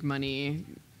trying to make money,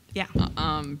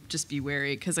 just be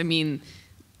wary, because I mean,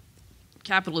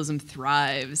 capitalism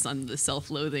thrives on the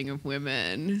self-loathing of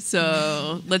women,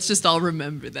 so let's just all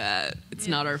remember that. It's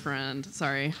not our friend.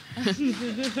 Sorry. Can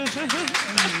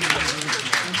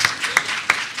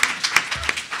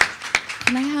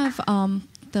I have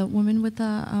the woman with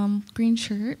the green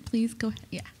shirt, please? Go ahead.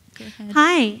 Yeah, go ahead.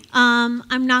 Hi.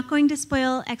 I'm not going to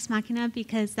spoil Ex Machina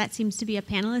because that seems to be a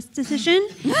panelist decision.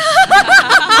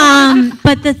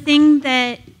 But the thing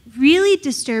that really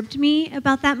disturbed me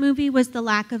about that movie was the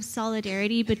lack of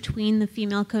solidarity between the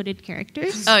female-coded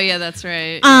characters. Oh, yeah, that's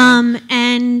right.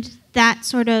 And that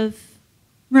sort of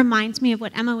reminds me of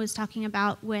what Emma was talking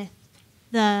about with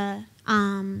the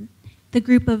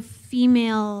group of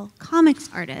female comics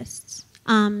artists,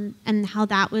 and how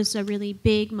that was a really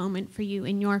big moment for you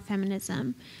in your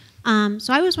feminism.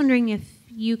 So I was wondering if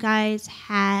you guys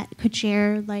could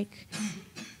share like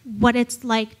what it's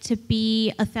like to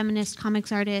be a feminist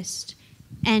comics artist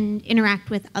and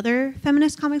interact with other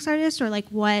feminist comics artists, or like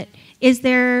what is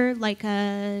there like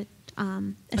a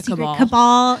secret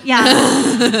cabal?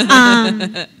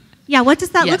 Yeah. Yeah, what does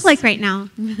that look like right now?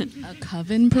 A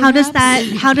coven, perhaps?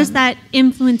 How does that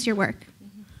influence your work?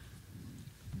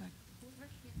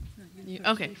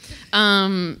 Okay.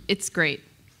 It's great.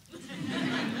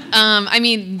 I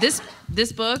mean,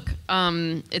 this book,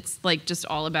 it's like just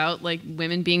all about like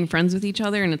women being friends with each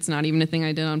other, and it's not even a thing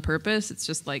I did on purpose. It's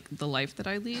just like the life that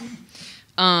I lead.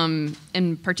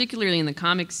 And particularly in the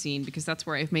comics scene, because that's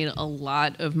where I've made a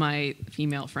lot of my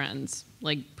female friends.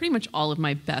 Like pretty much all of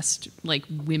my best like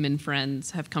women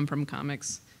friends have come from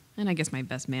comics, and I guess my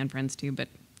best man friends too, but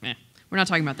we're not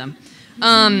talking about them.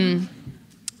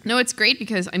 No, it's great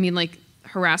because I mean like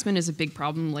harassment is a big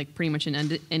problem like pretty much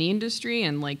in any industry,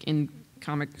 and like in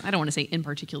comic, I don't want to say in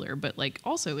particular, but like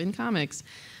also in comics.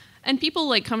 And people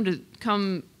like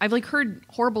come I've like heard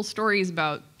horrible stories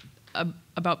about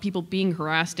people being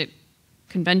harassed at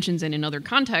conventions and in other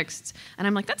contexts, and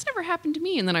I'm like, that's never happened to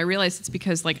me. And then I realized it's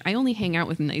because like I only hang out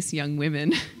with nice young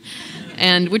women,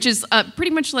 and which is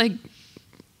pretty much like,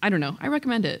 I don't know, I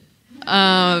recommend it.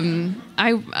 I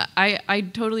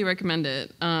totally recommend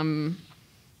it.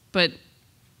 But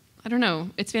I don't know,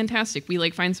 it's fantastic. We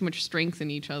like find so much strength in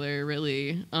each other,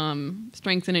 really.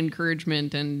 Strength and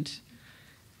encouragement, and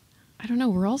I don't know.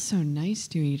 We're all so nice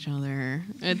to each other.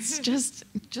 It's just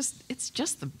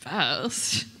the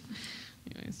best.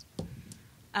 Anyways.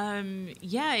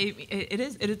 Yeah,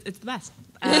 it's the best.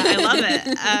 I love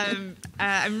it.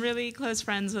 I'm really close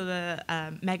friends with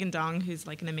Megan Dong, who's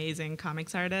like an amazing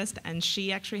comics artist, and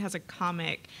she actually has a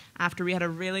comic after we had a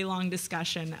really long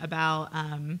discussion about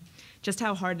just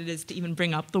how hard it is to even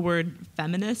bring up the word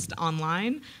feminist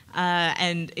online.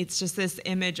 And it's just this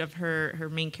image of her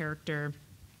main character.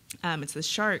 It's this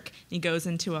shark. He goes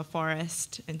into a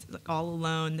forest and it's like all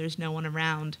alone. There's no one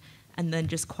around, and then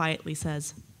just quietly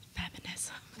says,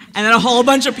 "Feminism." And then a whole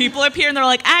bunch of people appear, and they're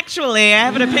like, "Actually, I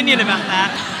have an opinion about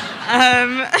that."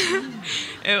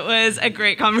 It was a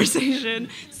great conversation.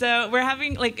 So we're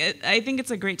having I think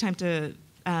it's a great time to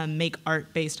make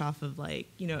art based off of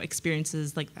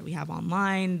experiences like that we have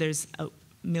online. There's a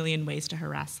million ways to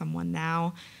harass someone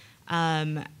now.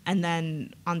 And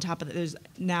then on top of that, there's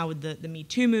now with the Me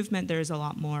Too movement, there's a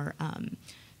lot more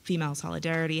female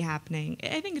solidarity happening.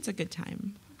 I think it's a good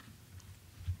time.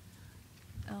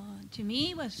 To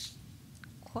me, it was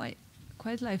quite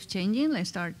life-changing. I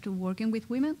started working with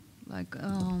women. I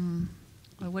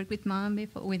worked with men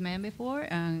before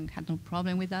and had no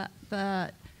problem with that.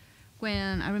 But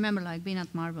when I remember being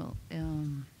at Marvel,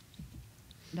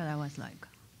 that I was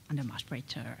under much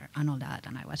pressure and all that,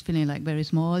 and I was feeling very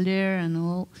small there and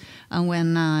all. And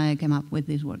when I came up with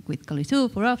this work with Kalisu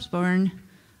for Offspring,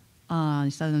 I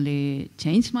suddenly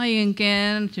changed my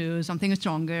thinking to something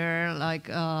stronger.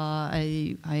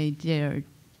 I dared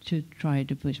to try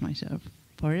to push myself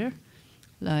further,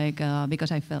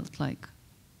 because I felt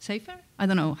safer. I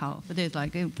don't know how, but it's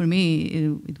for me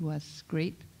it was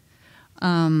great.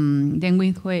 Then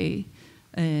with Hui.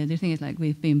 The thing is,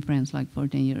 we've been friends for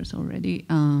 10 years already.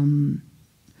 And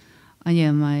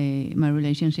yeah, my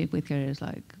relationship with her is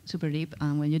super deep.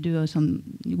 And when you do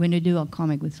a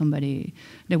comic with somebody,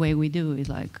 the way we do is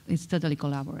it's totally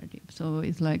collaborative. So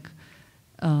it's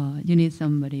you need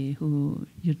somebody who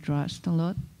you trust a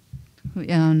lot.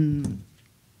 And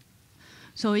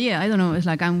so yeah, I don't know. It's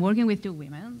I'm working with 2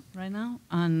 women right now,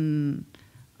 and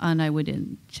I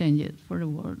wouldn't change it for the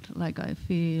world. I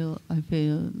feel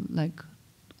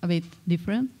a bit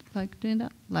different, doing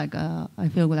that. I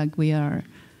feel we are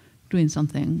doing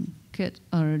something good,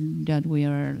 or that we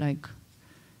are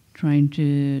trying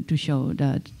to show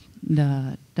that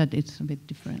it's a bit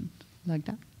different, like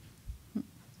that.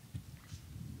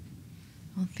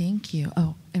 Well, thank you.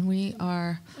 Oh, and we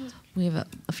have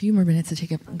a few more minutes to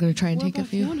take. I'm going to try and take a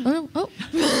few. Fiona? Oh,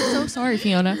 so sorry,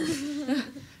 Fiona.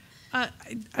 I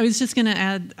was just going to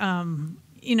add,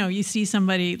 you see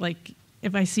somebody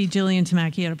if I see Jillian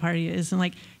Tamaki at a party, it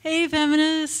isn't "Hey,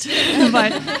 feminist,"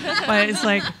 but it's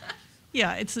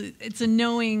yeah, it's a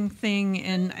knowing thing,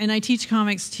 and I teach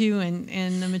comics too,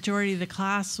 and the majority of the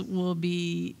class will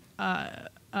be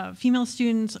female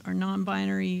students or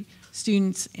non-binary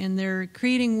students, and they're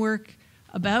creating work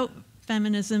about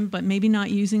feminism, but maybe not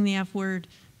using the F word,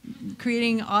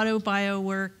 creating auto-bio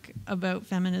work about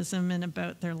feminism and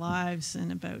about their lives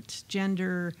and about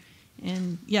gender,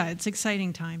 and yeah, it's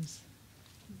exciting times.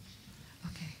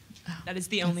 That is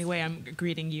the only way I'm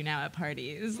greeting you now at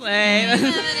parties. I'm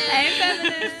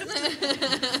feminist.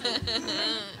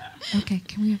 Okay,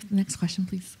 can we have the next question,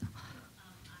 please?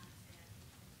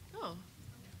 Oh.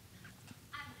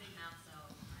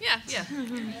 Yeah. Yeah, I have to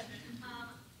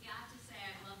say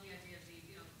I love the idea of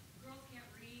girls can't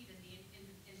read and the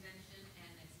invention,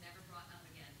 and it's never brought up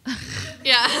again.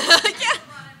 Yeah,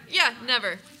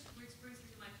 never. Which brings me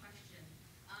to my question.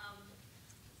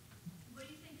 What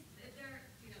do you think, if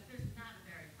there's not a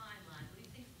very fine line, what do you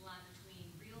think is the line between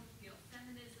real,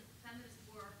 feminist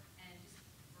work and just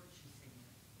virtue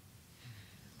signaling?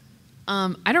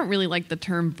 I don't really like the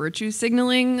term virtue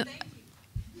signaling.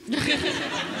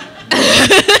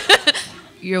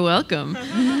 You're welcome.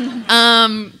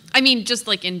 I mean, just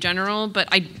in general, but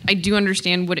I do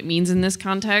understand what it means in this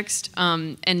context.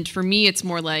 And for me, it's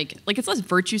more it's less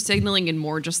virtue signaling and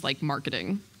more just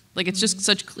marketing. It's just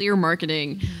such clear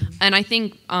marketing. Mm-hmm. And I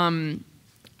think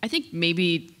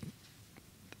maybe,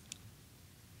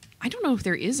 I don't know if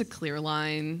there is a clear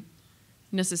line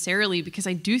necessarily, because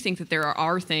I do think that there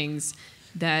are things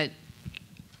that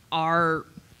are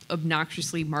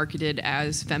obnoxiously marketed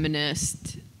as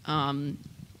feminist.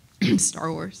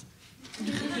 Star Wars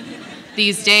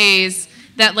these days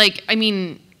that I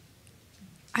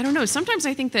don't know, sometimes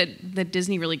I think that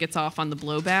Disney really gets off on the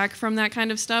blowback from that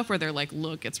kind of stuff, where they're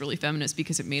look, it's really feminist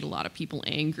because it made a lot of people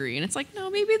angry, and it's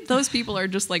no, maybe those people are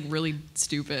just really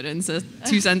stupid and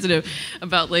too sensitive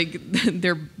about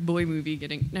their boy movie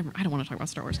getting I don't want to talk about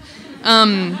Star Wars.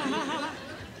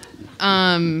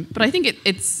 But I think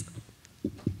it's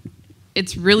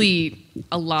it's really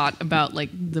a lot about like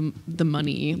the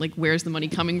money, like where's the money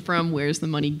coming from, where's the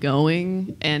money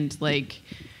going, and like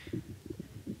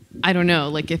I don't know,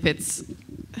 like if it's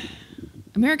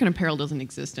American Apparel doesn't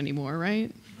exist anymore,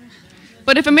 right?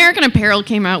 But if American Apparel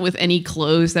came out with any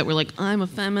clothes that were like I'm a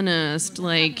feminist,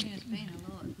 like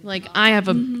I have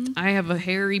a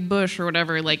hairy bush or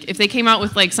whatever, like if they came out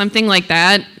with like something like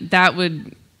that, that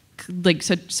would like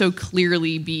so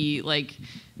clearly be like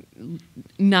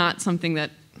not something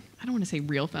that I don't want to say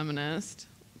real feminist.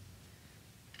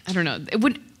 I don't know. It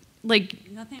would like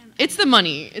it's the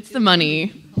money. It's the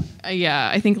money. Yeah,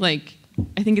 I think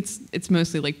it's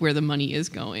mostly like where the money is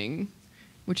going,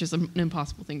 which is an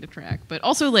impossible thing to track. But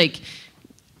also like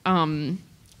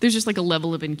there's just like a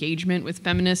level of engagement with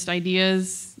feminist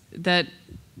ideas that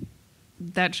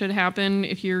should happen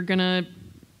if you're gonna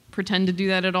pretend to do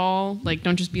that at all. Like,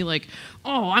 don't just be like,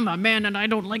 oh, I'm a man and I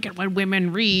don't like it when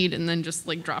women read, and then just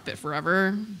like drop it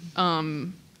forever.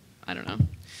 I don't know.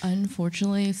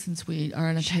 Unfortunately, since we are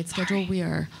on a tight schedule, we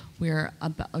are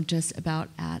just about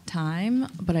at time.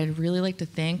 But I'd really like to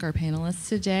thank our panelists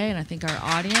today, and I think our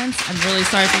audience. I'm really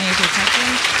sorry for any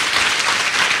questions.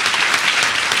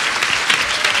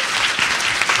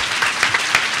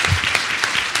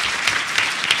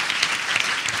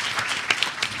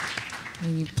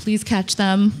 Please catch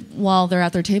them while they're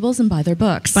at their tables and buy their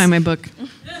books. Buy my book.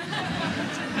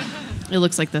 It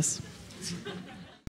looks like this.